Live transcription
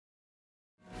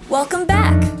Welcome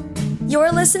back!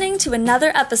 You're listening to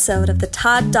another episode of The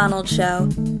Todd Donald Show,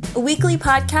 a weekly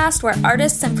podcast where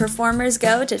artists and performers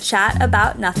go to chat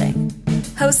about nothing.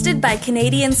 Hosted by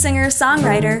Canadian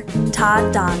singer-songwriter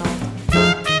Todd Donald.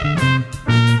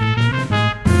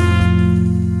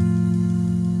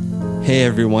 Hey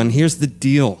everyone, here's the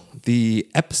deal. The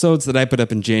episodes that I put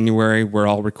up in January were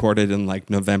all recorded in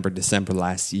November, December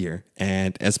last year.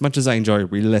 And as much as I enjoy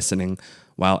re-listening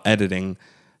while editing,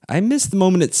 I miss the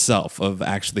moment itself of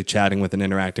actually chatting with and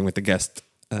interacting with the guest.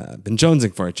 Been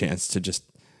jonesing for a chance to just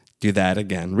do that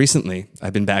again. Recently,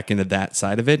 I've been back into that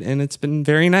side of it, and it's been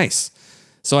very nice.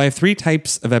 So I have 3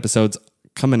 types of episodes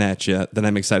coming at you that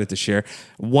I'm excited to share.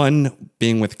 One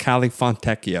being with Callie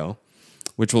Fontecchio,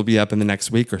 which will be up in the next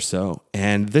week or so.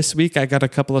 And this week, I got a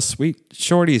couple of sweet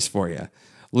shorties for you.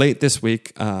 Late this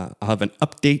week, I'll have an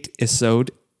update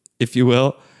episode, if you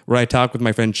will, where I talk with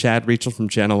my friend Chad Rachel from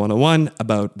Channel 101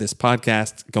 about this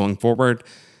podcast going forward.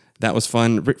 That was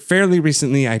fun. Fairly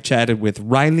recently, I chatted with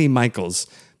Riley Michaels,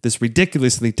 this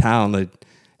ridiculously talented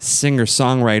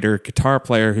singer-songwriter, guitar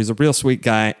player who's a real sweet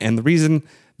guy. And the reason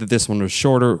that this one was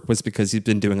shorter was because he's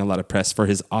been doing a lot of press for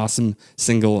his awesome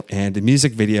single and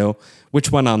music video,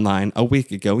 which went online a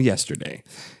week ago yesterday.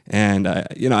 And,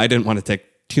 I didn't want to take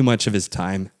too much of his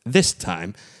time this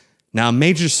time. Now,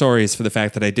 major sorries for the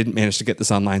fact that I didn't manage to get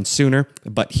this online sooner,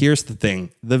 but here's the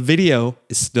thing. The video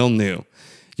is still new.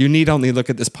 You need only look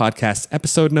at this podcast's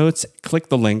episode notes, click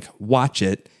the link, watch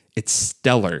it. It's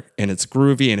stellar, and it's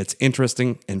groovy, and it's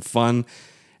interesting and fun.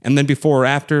 And then before or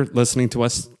after, listening to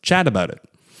us chat about it.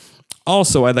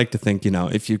 Also, I'd like to think,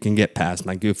 if you can get past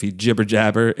my goofy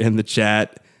jibber-jabber in the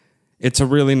chat, it's a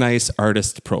really nice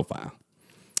artist profile.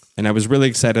 And I was really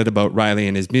excited about Riley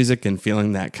and his music and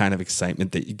feeling that kind of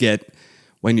excitement that you get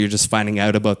when you're just finding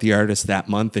out about the artist that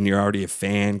month and you're already a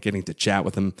fan. Getting to chat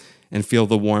with him and feel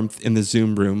the warmth in the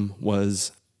Zoom room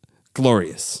was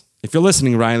glorious. If you're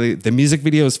listening, Riley, the music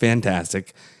video is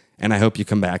fantastic, and I hope you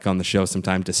come back on the show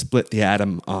sometime to split the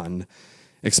atom on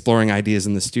exploring ideas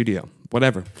in the studio,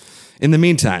 whatever. In the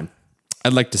meantime,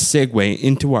 I'd like to segue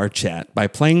into our chat by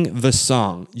playing the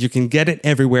song. You can get it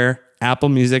everywhere. Apple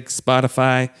Music,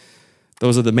 Spotify,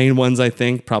 those are the main ones, I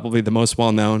think, probably the most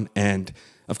well-known. And,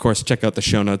 of course, check out the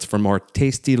show notes for more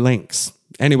tasty links.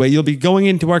 Anyway, you'll be going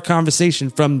into our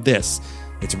conversation from this.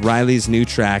 It's Riley's new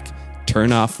track,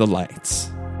 Turn Off the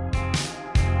Lights.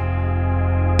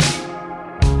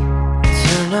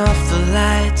 Turn off the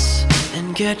lights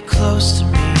and get close to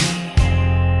me.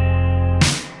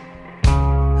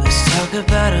 Let's talk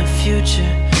about a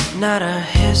future, not a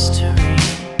history.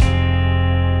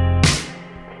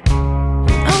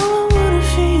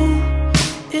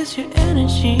 Is your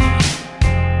energy,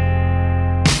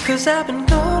 'cause I've been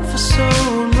gone for so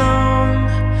long,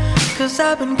 'cause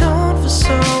I've been gone for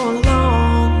so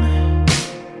long,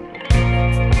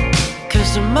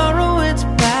 'cause tomorrow it's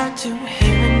back to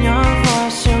hearing your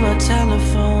voice on my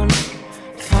telephone,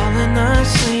 falling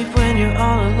asleep when you're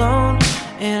all alone,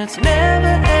 and it's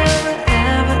never, ever,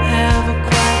 ever, ever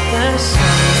quite the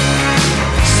same.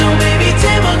 So baby,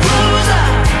 take my clothes off.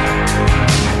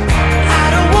 I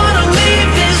don't wanna leave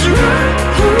this room.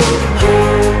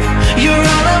 You're all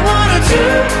I wanna do.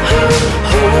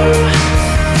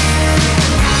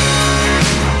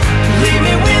 Leave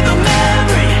me with a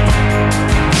memory,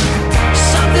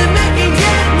 something that can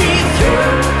get me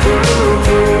through.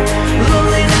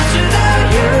 Loneliness without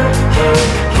you.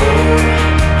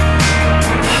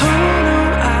 Oh no,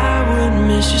 I would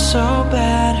miss you so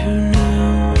bad. Who knew?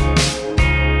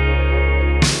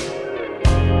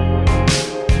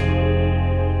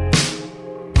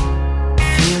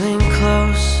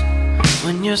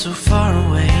 When you're so far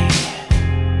away,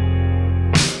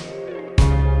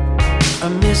 I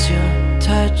miss your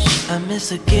touch, I miss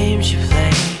the games you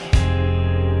play.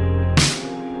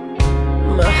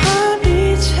 My heart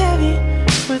beats heavy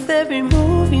with every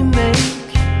move you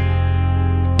make,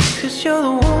 'cause you're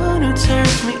the one who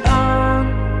turns me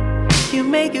on. You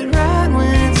make it right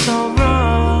when it's all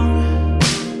wrong,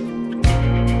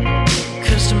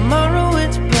 'cause tomorrow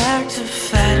it's back to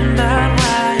fighting about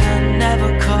why I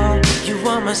never call. You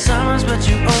want my summers, but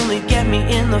you only get me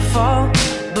in the fall.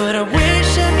 But I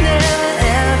wish I never,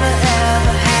 ever,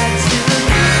 ever had to.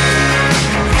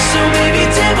 So baby,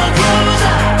 take my clothes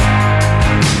off.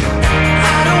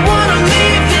 I don't wanna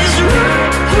leave this room.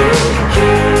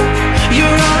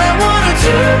 You're all I wanna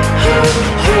do.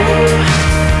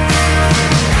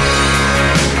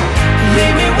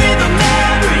 Leave me with a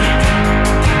memory,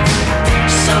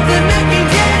 something that can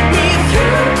get me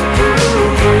through.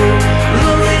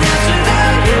 Loneliness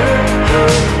without you.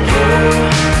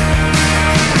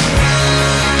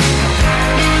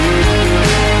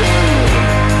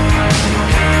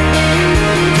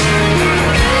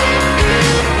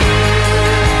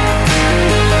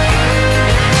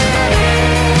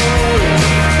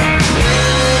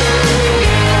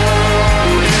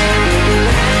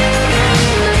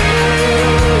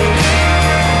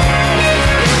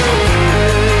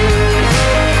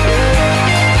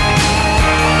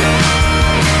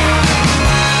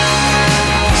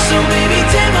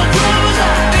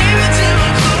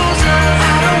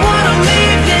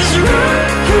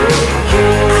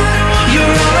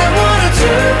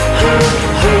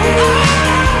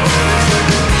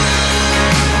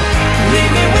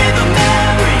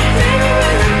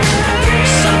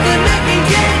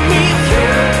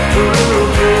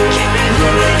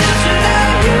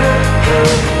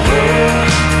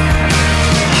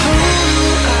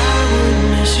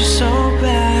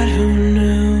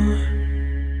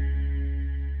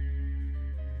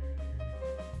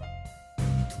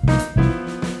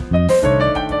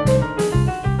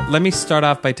 Let me start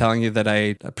off by telling you that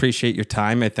I appreciate your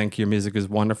time. I think your music is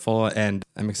wonderful, and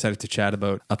I'm excited to chat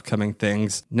about upcoming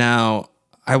things. Now,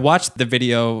 I watched the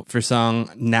video for song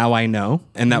Now I Know,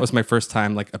 and that was my first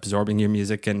time like absorbing your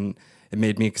music, and it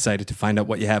made me excited to find out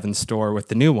what you have in store with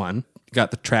the new one. You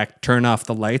got the track Turn Off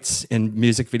the Lights in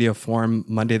music video form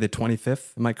Monday the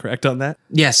 25th. Am I correct on that?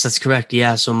 Yes, that's correct.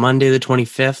 Yeah, so Monday the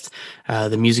 25th,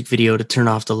 the music video to Turn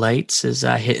Off the Lights is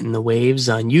hitting the waves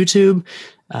on YouTube,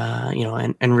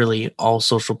 and really all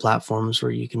social platforms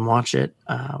where you can watch it.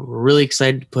 We're really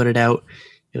excited to put it out.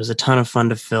 It was a ton of fun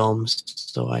to film,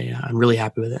 so I'm really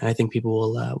happy with it. And I think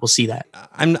people will see that.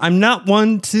 I'm not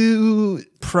one to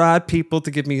prod people to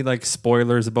give me like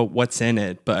spoilers about what's in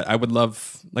it, but I would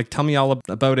love tell me all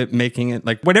about it, making it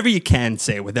like whatever you can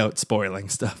say without spoiling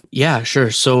stuff. Yeah,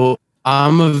 sure. So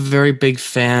I'm a very big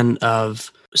fan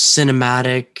of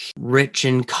cinematic, rich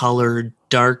in color,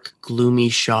 dark, gloomy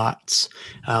shots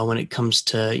when it comes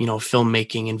to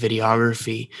filmmaking and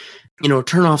videography.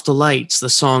 Turn Off the Lights, the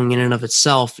song in and of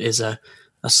itself is a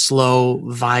slow,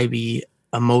 vibey,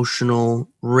 emotional,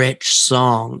 rich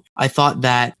song. I thought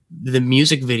that the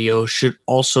music video should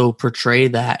also portray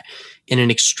that in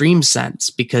an extreme sense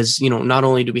because, not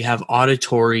only do we have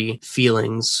auditory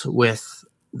feelings with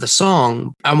the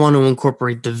song, I want to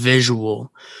incorporate the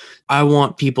visual. I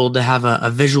want people to have a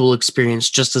visual experience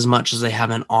just as much as they have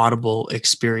an audible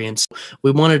experience.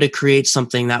 We wanted to create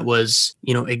something that was,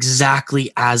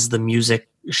 exactly as the music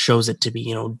shows it to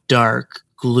be, dark,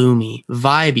 gloomy,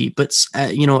 vibey, but,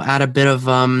 add a bit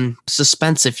of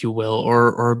suspense, if you will,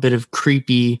 or a bit of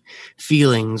creepy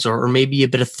feelings or maybe a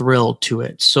bit of thrill to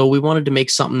it. So we wanted to make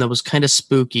something that was kind of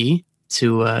spooky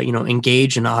to,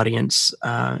 engage an audience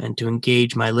and to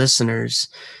engage my listeners.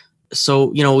 So,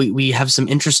 we have some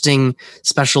interesting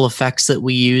special effects that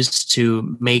we use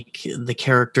to make the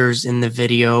characters in the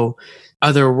video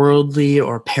otherworldly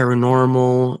or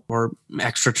paranormal or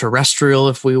extraterrestrial,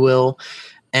 if we will.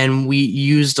 And we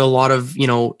used a lot of,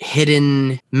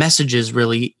 hidden messages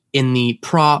really in the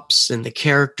props and the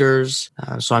characters.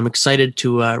 So I'm excited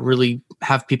to really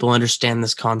have people understand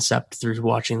this concept through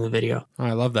watching the video. Oh,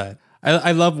 I love that.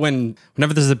 I love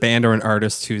whenever there's a band or an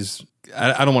artist who's,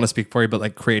 I don't want to speak for you, but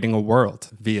like creating a world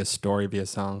via story, via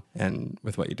song, and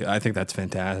with what you do. I think that's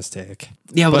fantastic.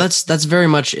 Yeah, well, that's very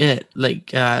much it.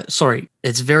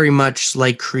 It's very much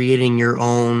like creating your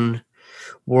own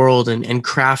world and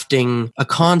crafting a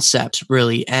concept,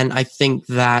 really. And I think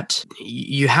that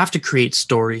you have to create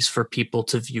stories for people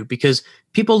to view because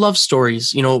people love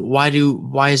stories.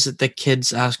 Why is it that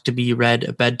kids ask to be read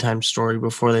a bedtime story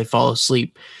before they fall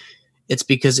asleep? It's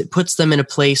because it puts them in a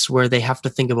place where they have to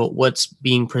think about what's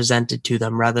being presented to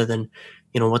them rather than,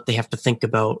 what they have to think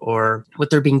about or what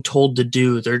they're being told to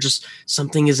do. They're just,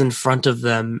 something is in front of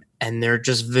them and they're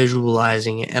just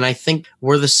visualizing it. And I think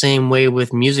we're the same way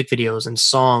with music videos and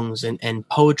songs and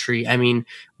poetry. I mean,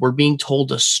 we're being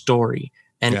told a story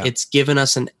and it's given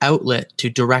us an outlet to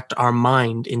direct our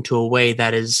mind into a way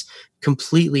that is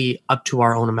completely up to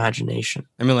our own imagination.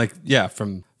 I mean,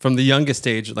 from the youngest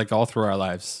age, like all through our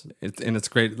lives. It's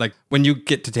great. Like when you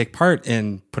get to take part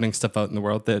in putting stuff out in the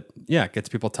world that, gets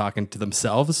people talking to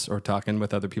themselves or talking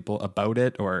with other people about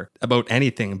it or about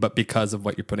anything, but because of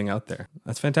what you're putting out there.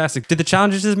 That's fantastic. Did the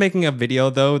challenges of making a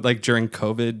video though, like during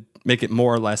COVID, make it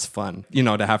more or less fun,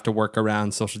 to have to work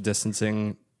around social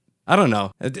distancing? I don't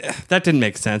know. That didn't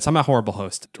make sense. I'm a horrible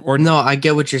host. No, I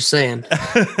get what you're saying.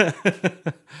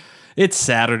 It's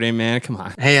Saturday, man. Come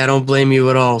on. Hey, I don't blame you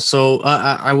at all. So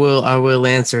I will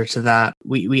answer to that.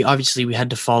 We obviously had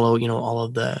to follow, all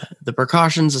of the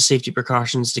precautions, the safety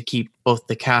precautions to keep both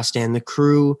the cast and the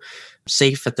crew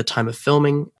safe at the time of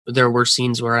filming. There were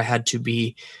scenes where I had to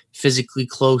be physically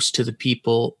close to the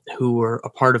people who were a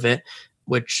part of it,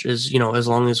 which is, as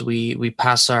long as we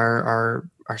pass our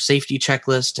safety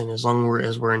checklist and as long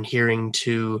as we're adhering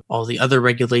to all the other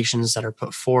regulations that are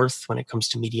put forth when it comes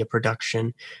to media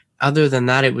production. Other than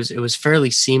that, it was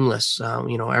fairly seamless.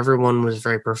 Everyone was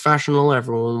very professional.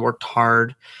 Everyone worked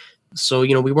hard. So,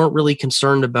 we weren't really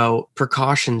concerned about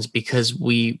precautions because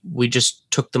we just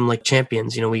took them like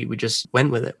champions. We just went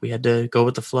with it. We had to go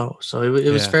with the flow. So it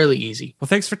was fairly easy. Well,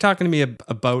 thanks for talking to me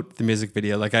about the music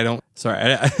video. Like I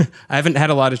haven't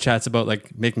had a lot of chats about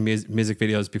like making music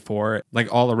videos before.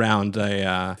 Like all around,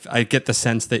 I get the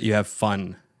sense that you have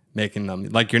fun making them.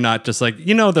 Like you're not just like,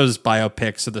 those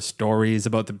biopics or the stories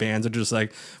about the bands are just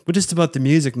like, we're just about the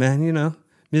music, man,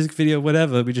 music video,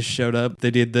 whatever. We just showed up.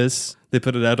 They did this. They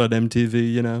put it out on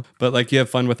MTV, But like you have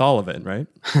fun with all of it, right?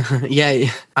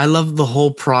 Yeah, I love the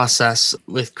whole process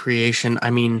with creation.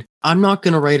 I mean, I'm not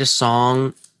going to write a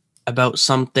song about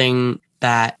something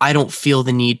that I don't feel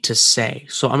the need to say.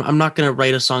 So I'm not going to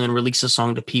write a song and release a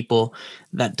song to people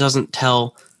that doesn't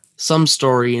tell some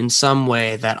story in some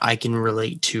way that I can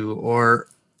relate to, or,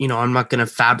 I'm not going to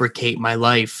fabricate my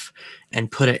life and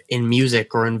put it in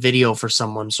music or in video for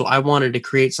someone. So I wanted to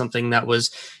create something that was,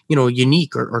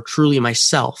 unique or truly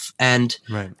myself. And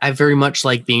Right. I very much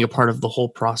like being a part of the whole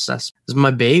process. It's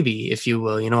my baby, if you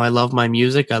will. I love my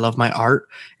music. I love my art.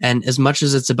 And as much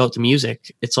as it's about the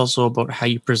music, it's also about how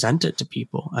you present it to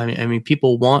people. I mean,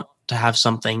 people want to have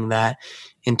something that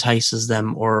entices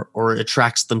them or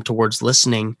attracts them towards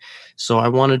listening. So I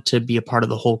wanted to be a part of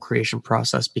the whole creation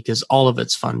process because all of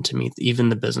it's fun to me, even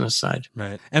the business side.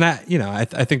 Right. And I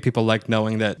think people like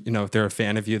knowing that, if they're a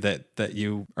fan of you, that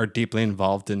you are deeply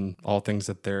involved in all things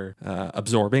that they're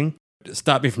absorbing.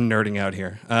 Stop me from nerding out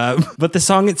here. But the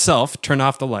song itself, Turn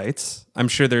Off the Lights, I'm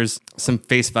sure there's some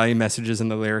face value messages in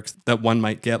the lyrics that one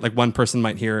might get. Like one person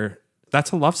might hear,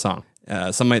 that's a love song.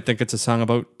 Some might think it's a song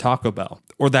about Taco Bell,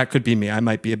 or that could be me. I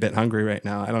might be a bit hungry right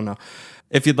now. I don't know.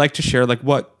 If you'd like to share, like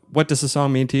what does the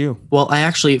song mean to you? Well,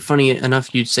 funny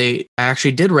enough, you'd say I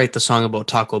actually did write the song about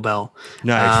Taco Bell.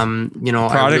 Nice.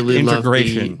 I really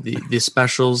integration. love the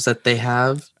specials that they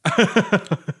have.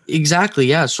 Exactly.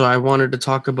 Yeah. So I wanted to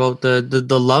talk about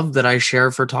the love that I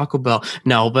share for Taco Bell.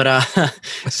 No, but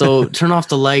so Turn Off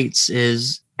the Lights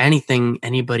is anything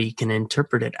anybody can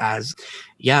interpret it as.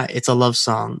 Yeah, it's a love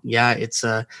song. Yeah, it's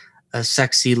a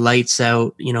sexy lights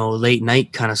out, late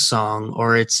night kind of song,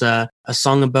 or it's a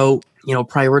song about,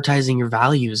 prioritizing your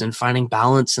values and finding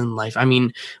balance in life. I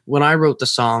mean, when I wrote the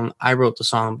song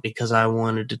because I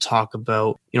wanted to talk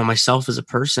about, myself as a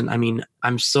person. I mean,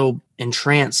 I'm so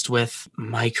entranced with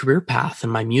my career path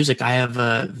and my music. I have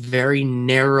a very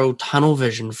narrow tunnel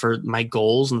vision for my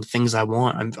goals and the things I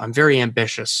want. I'm very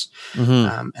ambitious,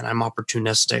 and I'm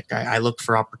opportunistic. I look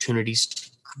for opportunities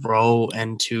to grow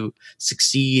and to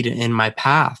succeed in my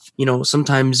path.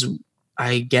 Sometimes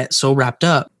I get so wrapped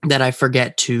up that I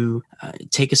forget to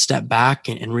take a step back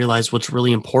and realize what's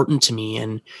really important to me.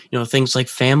 And, things like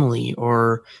family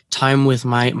or time with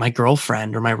my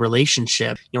girlfriend or my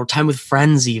relationship, time with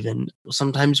friends even.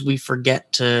 Sometimes we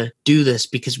forget to do this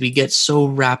because we get so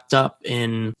wrapped up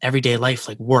in everyday life,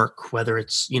 like work, whether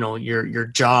it's, your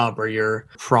job or your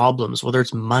problems, whether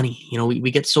it's money.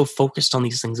 We get so focused on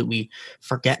these things that we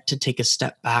forget to take a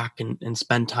step back and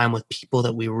spend time with people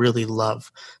that we really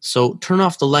love. So Turn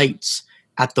Off the Lights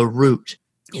at the root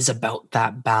is about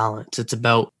that balance. It's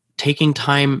about taking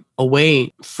time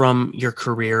away from your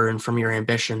career and from your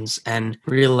ambitions and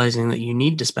realizing that you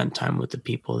need to spend time with the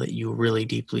people that you really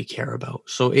deeply care about.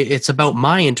 So it's about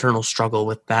my internal struggle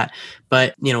with that.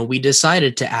 But, we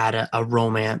decided to add a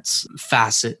romance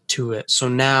facet to it. So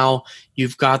now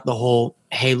you've got the whole,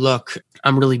 hey, look,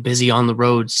 I'm really busy on the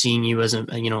road seeing you as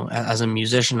a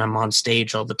musician. I'm on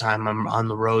stage all the time. I'm on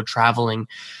the road traveling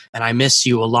and I miss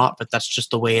you a lot, but that's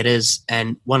just the way it is.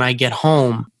 And when I get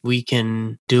home, we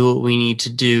can do what we need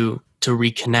to do to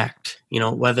reconnect,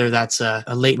 whether that's a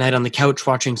late night on the couch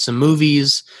watching some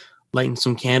movies, lighting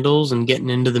some candles and getting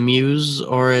into the muse,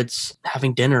 or it's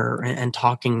having dinner and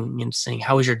talking and saying,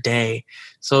 how was your day?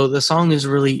 So the song is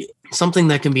really something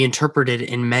that can be interpreted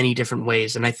in many different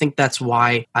ways. And I think that's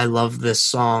why I love this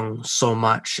song so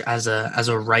much as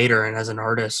a writer and as an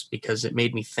artist, because it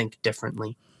made me think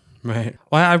differently. Right.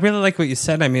 Well, I really like what you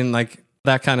said. I mean, like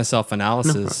that kind of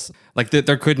self-analysis, like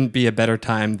there couldn't be a better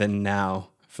time than now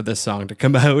for this song to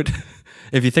come out.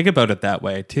 If you think about it that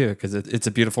way too, because it's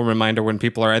a beautiful reminder when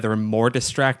people are either more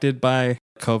distracted by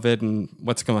COVID and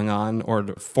what's going on or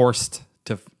forced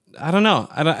to, I don't know.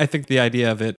 I think the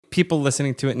idea of it, people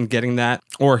listening to it and getting that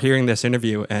or hearing this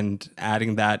interview and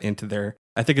adding that into their,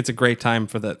 I think it's a great time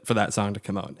for that song to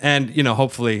come out. And,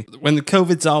 hopefully when the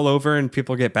COVID's all over and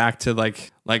people get back to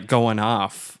like going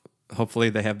off, hopefully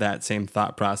they have that same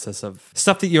thought process of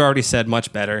stuff that you already said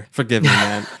much better. Forgive me,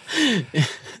 man.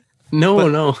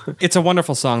 No. It's a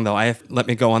wonderful song, though. Let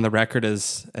me go on the record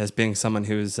as being someone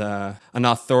who's an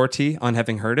authority on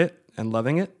having heard it and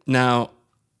loving it. Now,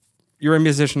 you're a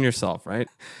musician yourself, right?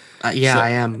 Yeah,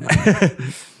 I am.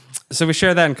 So we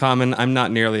share that in common. I'm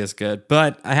not nearly as good,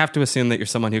 but I have to assume that you're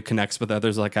someone who connects with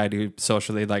others like I do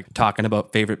socially, like talking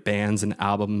about favorite bands and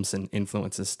albums and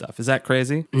influences stuff. Is that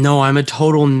crazy? No, I'm a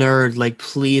total nerd. Like,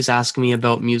 please ask me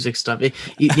about music stuff.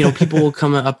 People will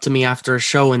come up to me after a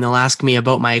show and they'll ask me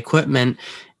about my equipment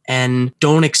and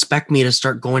don't expect me to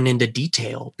start going into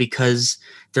detail because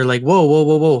they're like,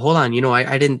 whoa, hold on.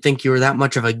 I didn't think you were that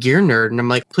much of a gear nerd. And I'm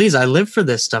like, please, I live for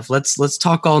this stuff. Let's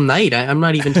talk all night. I'm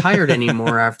not even tired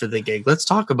anymore after the gig. Let's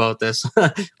talk about this.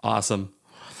 Awesome.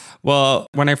 Well,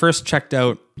 when I first checked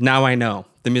out Now I Know,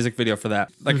 the music video for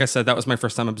that. Like I said, that was my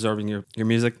first time absorbing your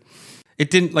music. It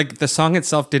didn't, like, the song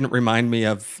itself didn't remind me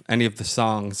of any of the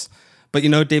songs. But you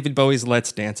know David Bowie's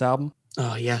Let's Dance album?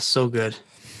 Oh, yeah, so good.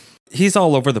 He's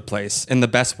all over the place in the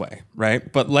best way,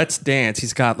 right? But Let's Dance,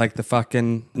 he's got like the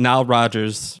fucking Nile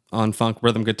Rodgers on funk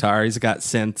rhythm guitar. He's got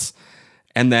synths.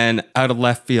 And then out of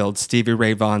left field, Stevie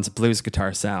Ray Vaughan's blues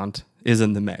guitar sound is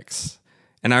in the mix.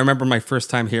 And I remember my first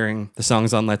time hearing the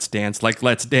songs on Let's Dance, like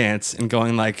Let's Dance, and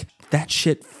going like, that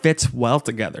shit fits well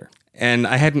together. And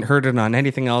I hadn't heard it on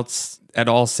anything else at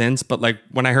all since. But like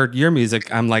when I heard your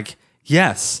music, I'm like,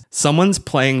 yes, someone's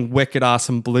playing wicked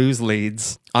awesome blues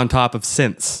leads on top of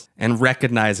synths and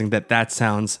recognizing that that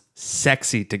sounds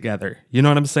sexy together. You know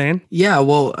what I'm saying? Yeah,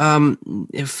 well,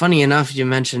 funny enough, you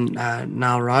mentioned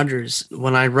Nile Rodgers.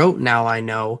 When I wrote Now I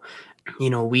Know, you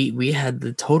know, we had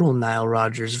the total Nile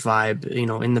Rodgers vibe, you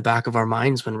know, in the back of our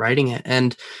minds when writing it.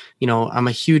 And, you know, I'm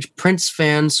a huge Prince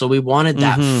fan, so we wanted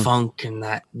that funk and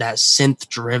that synth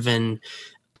driven,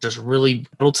 just really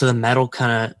metal to the metal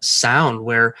kind of sound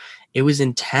where it was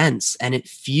intense and it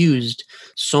fused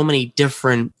so many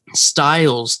different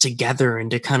styles together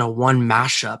into kind of one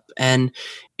mashup. And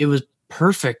it was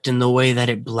perfect in the way that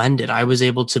it blended. I was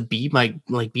able to be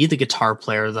the guitar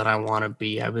player that I want to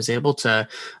be. I was able to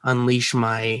unleash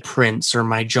my Prince or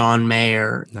my John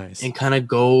Mayer and kind of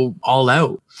go all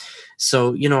out.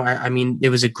 So, you know, I mean, it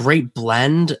was a great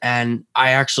blend, and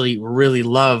I actually really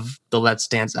love the Let's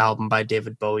Dance album by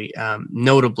David Bowie,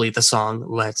 notably the song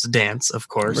Let's Dance, of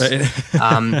course.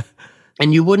 Right.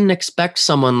 And you wouldn't expect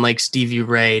someone like Stevie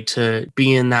Ray to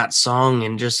be in that song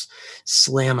and just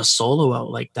slam a solo out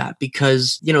like that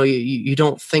because, you know, you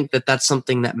don't think that that's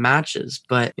something that matches.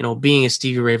 But, you know, being a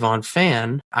Stevie Ray Vaughan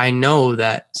fan, I know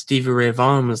that Stevie Ray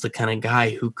Vaughan was the kind of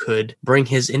guy who could bring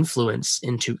his influence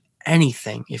into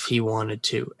anything if he wanted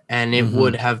to, and it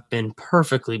would have been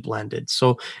perfectly blended.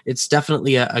 So it's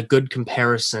definitely a good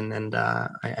comparison, and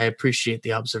I appreciate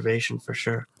the observation for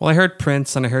sure. Well, I heard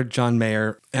Prince and I heard John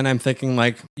Mayer, and I'm thinking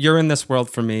like, you're in this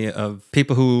world for me of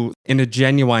people who in a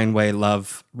genuine way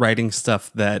love writing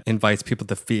stuff that invites people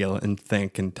to feel and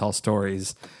think and tell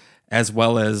stories, as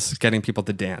well as getting people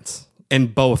to dance,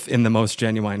 and both in the most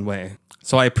genuine way.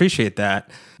 So I appreciate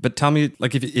that. But tell me,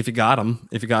 like, if you got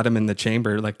them in the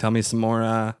chamber, like, tell me some more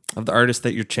of the artists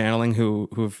that you're channeling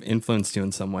who've influenced you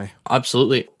in some way.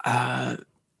 Absolutely.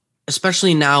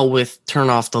 Especially now with Turn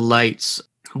Off the Lights,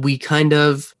 we kind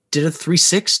of did a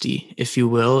 360, if you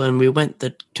will, and we went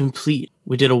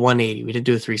we did a 180. We didn't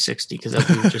do a 360 because that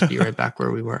would just be right back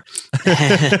where we were.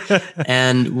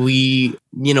 And we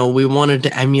wanted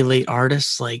to emulate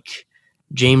artists like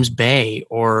James Bay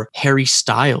or Harry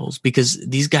Styles, because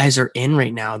these guys are in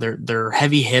right now. They're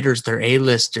heavy hitters, they're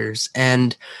A-listers,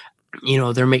 and you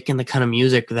know, they're making the kind of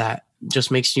music that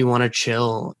just makes you want to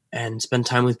chill and spend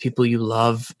time with people you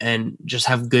love and just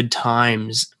have good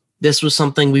times. This was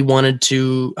something we wanted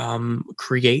to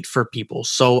create for people.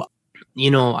 So,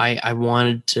 you know, I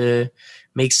wanted to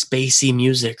make spacey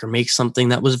music or make something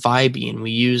that was vibey, and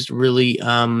we used really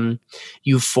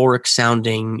euphoric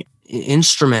sounding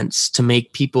instruments to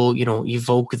make people, you know,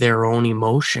 evoke their own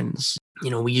emotions. You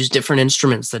know, we use different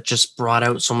instruments that just brought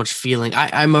out so much feeling.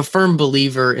 I'm a firm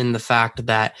believer in the fact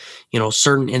that, you know,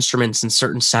 certain instruments and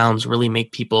certain sounds really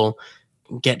make people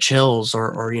get chills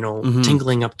or you know,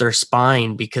 tingling up their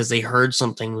spine because they heard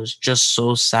something that was just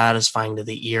so satisfying to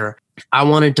the ear. I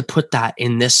wanted to put that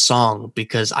in this song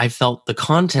because I felt the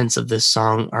contents of this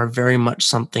song are very much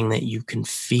something that you can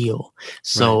feel.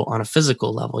 So on a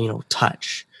physical level, you know,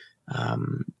 touch,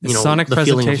 you know, sonic the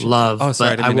feeling of love. Oh,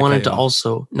 sorry, but I wanted to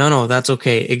also, no, that's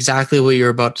okay. Exactly what you're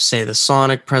about to say. The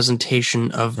sonic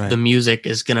presentation of the music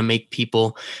is going to make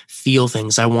people feel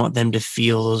things. I want them to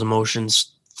feel those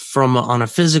emotions on a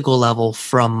physical level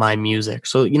from my music.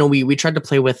 So, you know, we tried to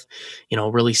play with, you know,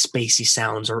 really spacey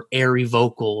sounds or airy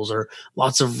vocals or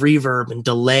lots of reverb and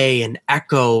delay and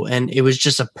echo. And it was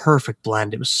just a perfect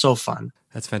blend. It was so fun.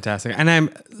 That's fantastic. And I'm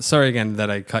sorry again that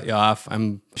I cut you off.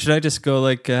 Should I just go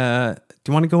like, do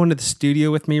you want to go into the studio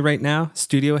with me right now?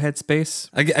 Studio headspace?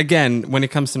 Again, when it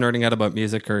comes to nerding out about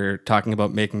music or talking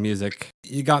about making music,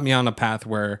 you got me on a path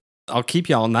where I'll keep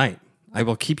you all night. I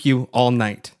will keep you all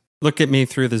night. Look at me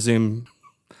through the Zoom.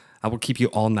 I will keep you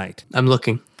all night. I'm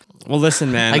looking. Well,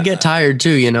 listen, man. I get tired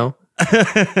too, you know.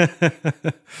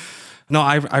 No,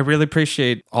 I really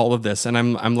appreciate all of this, and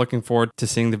I'm looking forward to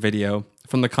seeing the video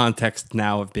from the context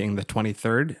now of being the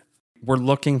 23rd. We're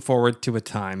looking forward to a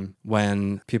time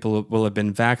when people will have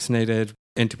been vaccinated,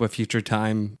 into a future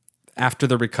time after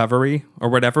the recovery or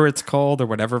whatever it's called or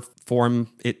whatever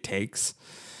form it takes.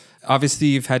 Obviously,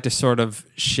 you've had to sort of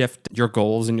shift your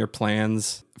goals and your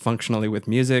plans functionally with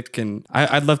music. And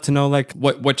I'd love to know like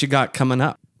what you got coming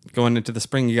up. Going into the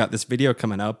spring, you got this video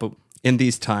coming out, but in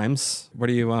these times, what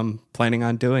are you planning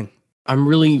on doing? I'm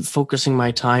really focusing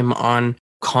my time on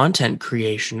content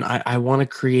creation. I want to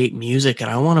create music and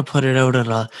I want to put it out at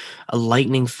a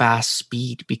lightning fast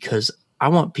speed because I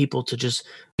want people to just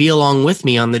be along with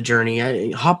me on the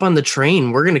journey. Hop on the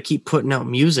train. We're going to keep putting out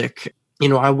music.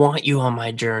 I want you on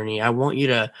my journey. I want you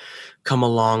to come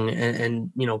along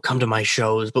and come to my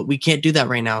shows, but we can't do that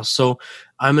right now. So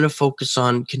I'm going to focus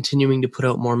on continuing to put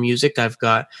out more music. I've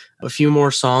got a few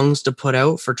more songs to put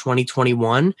out for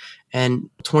 2021, and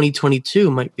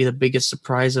 2022 might be the biggest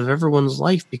surprise of everyone's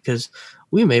life because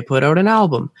we may put out an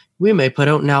album. We may put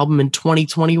out an album in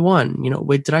 2021.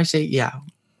 Wait, did I say? Yeah.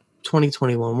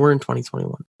 2021. We're in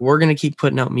 2021. We're going to keep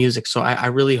putting out music. So I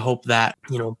really hope that,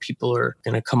 people are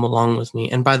going to come along with me.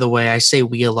 And by the way, I say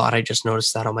we a lot. I just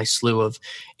noticed that on my slew of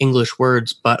English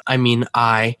words, but I mean,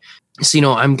 I'm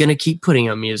going to keep putting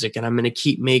out music and I'm going to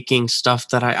keep making stuff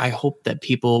that I hope that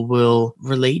people will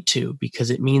relate to because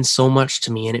it means so much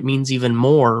to me. And it means even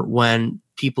more when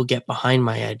people get behind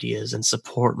my ideas and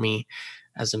support me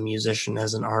as a musician,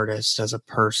 as an artist, as a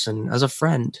person, as a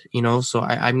friend, so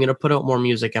I'm going to put out more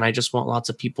music and I just want lots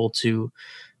of people to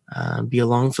be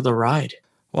along for the ride.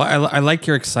 Well, I like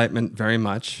your excitement very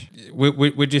much.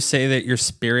 Would you say that your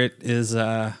spirit is,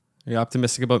 you're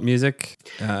optimistic about music?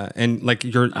 And like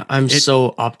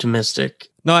so optimistic.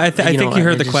 No, I think you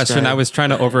heard the question. I was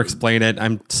trying to over-explain it.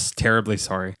 I'm terribly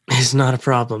sorry. It's not a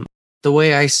problem. The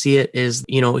way I see it is,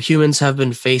 humans have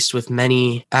been faced with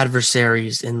many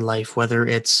adversaries in life, whether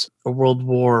it's a world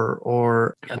war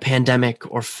or a pandemic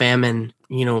or famine,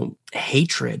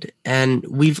 hatred. And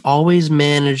we've always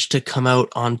managed to come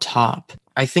out on top.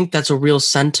 I think that's a real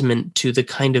sentiment to the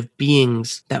kind of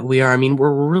beings that we are. I mean,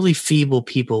 we're really feeble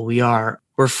people.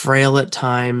 We're frail at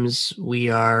times. We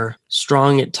are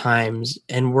strong at times,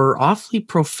 and we're awfully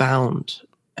profound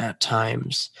at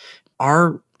times.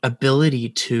 Our ability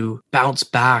to bounce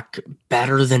back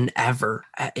better than ever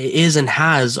is and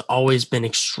has always been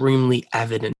extremely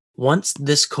evident. Once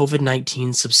this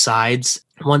COVID-19 subsides,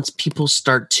 once people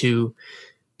start to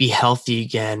be healthy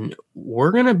again, we're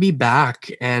going to be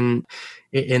back. And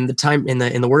in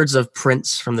the words of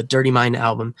Prince from the Dirty Mind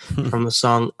album, from the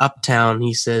song Uptown,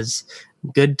 he says,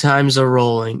 "Good times are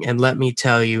rolling. And let me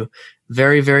tell you,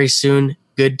 very, very soon,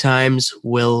 good times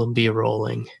will be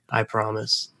rolling. I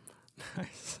promise."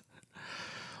 Nice.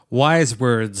 Wise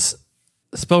words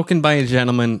spoken by a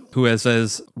gentleman who is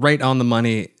as right on the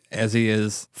money as he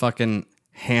is fucking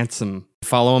handsome.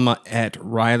 Follow him at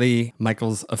Riley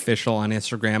Michaels Official on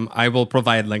Instagram. I will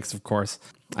provide links, of course.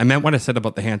 I meant what I said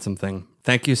about the handsome thing.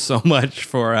 Thank you so much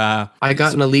for. I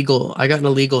got an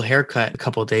illegal haircut a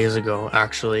couple of days ago,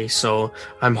 actually. So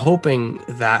I'm hoping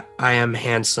that I am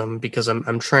handsome because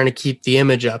I'm trying to keep the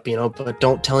image up, But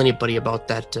don't tell anybody about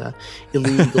that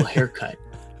illegal haircut.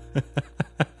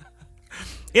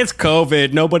 It's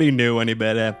COVID. Nobody knew any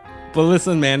better. But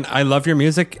listen, man, I love your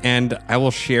music, and I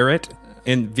will share it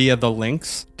via the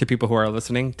links to people who are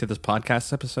listening to this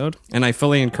podcast episode. And I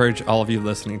fully encourage all of you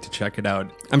listening to check it out.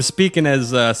 I'm speaking as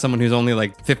someone who's only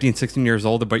like 15, 16 years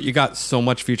older, but you got so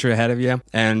much future ahead of you,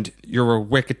 and you're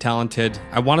wicked talented.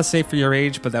 I want to say for your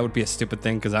age, but that would be a stupid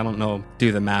thing because I don't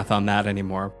do the math on that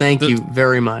anymore. Thank you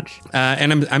very much.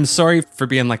 And I'm sorry for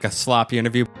being like a sloppy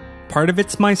interview. Part of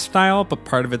it's my style, but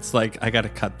part of it's like, I got to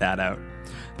cut that out.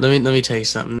 Let me tell you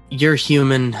something. You're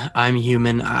human. I'm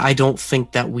human. I don't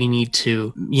think that we need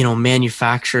to,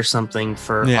 manufacture something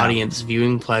for audience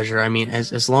viewing pleasure. I mean,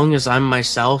 as long as I'm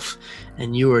myself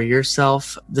and you are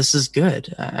yourself, this is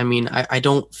good. I mean, I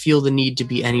don't feel the need to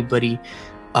be anybody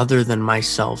other than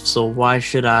myself. So why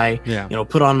should I,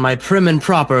 put on my prim and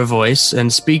proper voice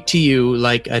and speak to you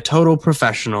like a total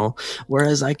professional,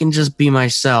 whereas I can just be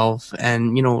myself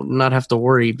and, not have to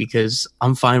worry because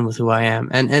I'm fine with who I am.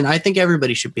 And I think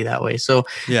everybody should be that way. So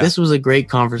This was a great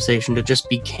conversation to just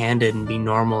be candid and be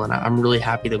normal. And I'm really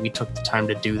happy that we took the time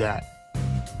to do that.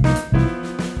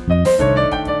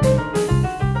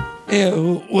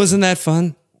 Yeah, wasn't that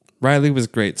fun? Riley was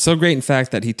great. So great, in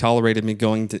fact, that he tolerated me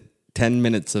going to 10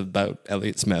 minutes about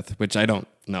Elliott Smith, which I don't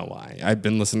know why. I've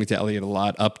been listening to Elliott a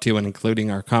lot, up to and including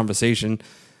our conversation.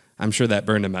 I'm sure that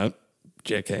burned him out.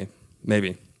 JK,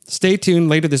 maybe. Stay tuned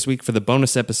later this week for the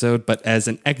bonus episode, but as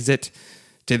an exit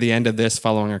to the end of this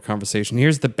following our conversation,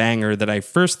 here's the banger that I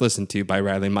first listened to by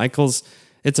Riley Michaels.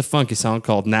 It's a funky song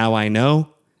called Now I Know,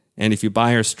 and if you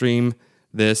buy or stream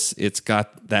this, it's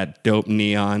got that dope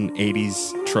neon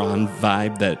 80s Tron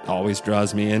vibe that always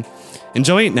draws me in.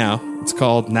 Enjoy it now. It's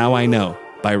called Now I Know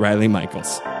by Riley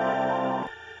Michaels.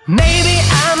 Maybe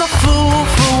I'm a fool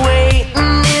for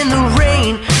waiting in the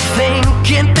rain,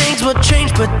 thinking things will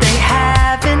change, but they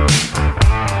haven't.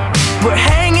 We're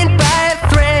hanging by a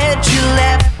thread, you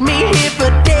left me here for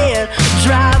dead.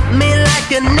 Drop me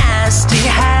like a nasty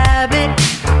habit.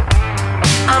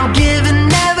 I'm giving,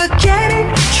 never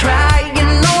getting, trying,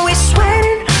 always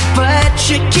sweating, but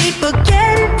you keep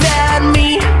forgetting about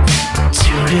me.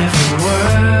 Two different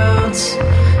worlds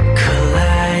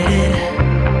collided.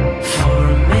 For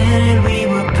a minute we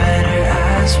were better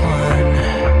as one.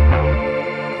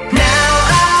 Now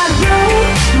I know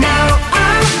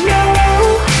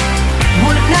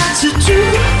what not to do,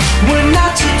 what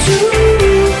not to do.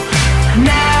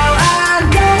 Now I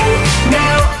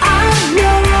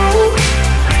know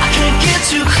I can't get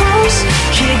too close,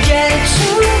 can't get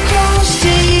too close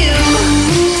to you.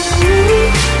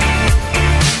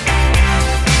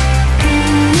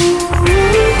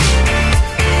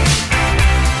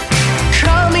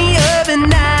 Call me up at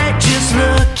night, just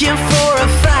looking for a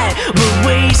fight. We're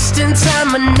wasting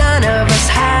time and none of us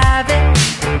have it.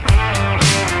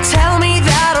 Tell me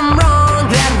that I'm wrong,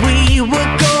 that we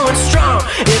were going strong.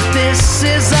 If this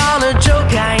is all a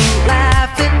joke, I ain't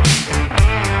laughing.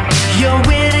 You're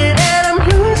winning and I'm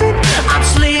losing. I'm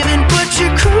slaving but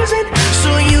you're cruising,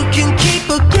 so you can keep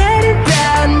forgetting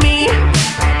about me.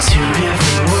 Two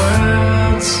different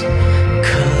worlds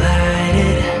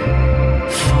collided.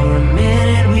 For a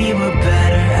minute we were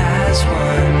better as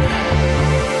one.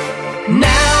 Now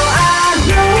I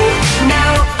know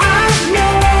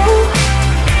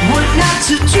what not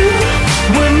to do,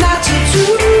 what not to do.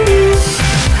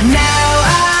 Now I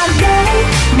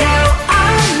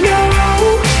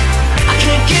know I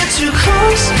can't get too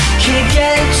close, can't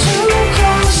get too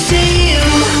close to you.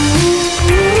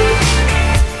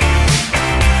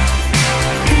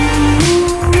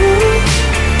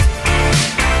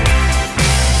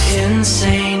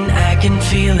 Insane, I can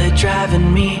feel it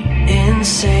driving me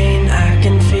insane. I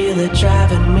can feel it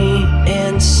driving me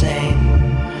insane.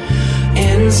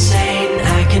 Insane,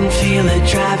 I can feel it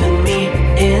driving me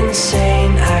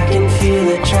insane. I can feel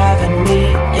it driving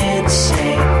me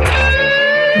insane.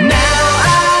 Now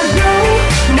I know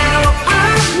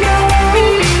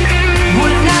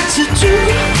what not to do,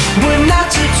 what not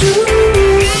to do.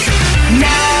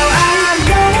 Now I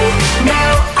know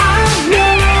I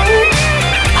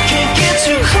can't get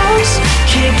too close,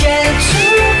 can't get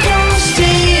too close to you.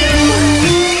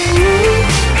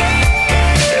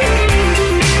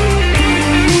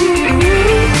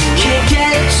 Can't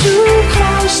get too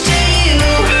close to you.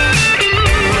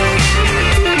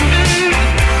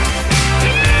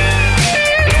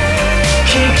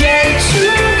 Can't get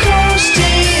too close to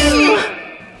you.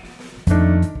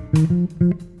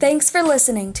 Thanks for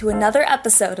listening to another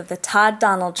episode of The Todd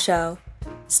Donald Show.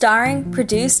 Starring,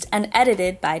 produced, and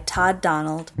edited by Todd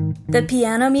Donald. The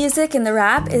piano music in the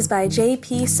rap is by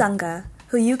JP Sunga,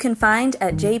 who you can find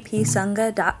at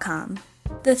jpsunga.com.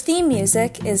 The theme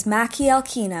music is Mackie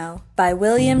Alkino by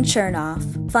William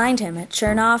Chernoff. Find him at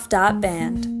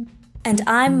chernoff.band. And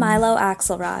I'm Milo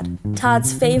Axelrod,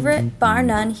 Todd's favorite, bar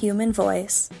none human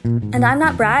voice. And I'm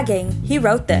not bragging, he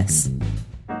wrote this.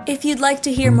 If you'd like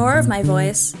to hear more of my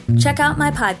voice, check out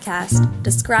my podcast,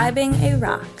 Describing a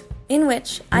Rock, in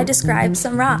which I describe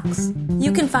some rocks.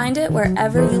 You can find it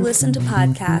wherever you listen to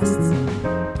podcasts.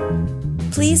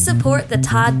 Please support The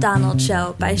Todd Donald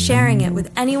Show by sharing it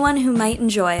with anyone who might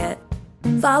enjoy it.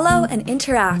 Follow and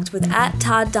interact with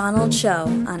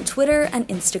 @ToddDonaldShow on Twitter and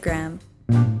Instagram.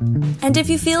 And if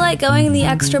you feel like going the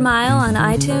extra mile on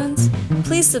iTunes,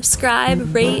 please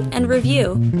subscribe, rate, and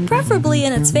review, preferably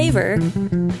in its favor.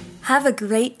 Have a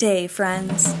great day,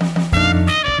 friends.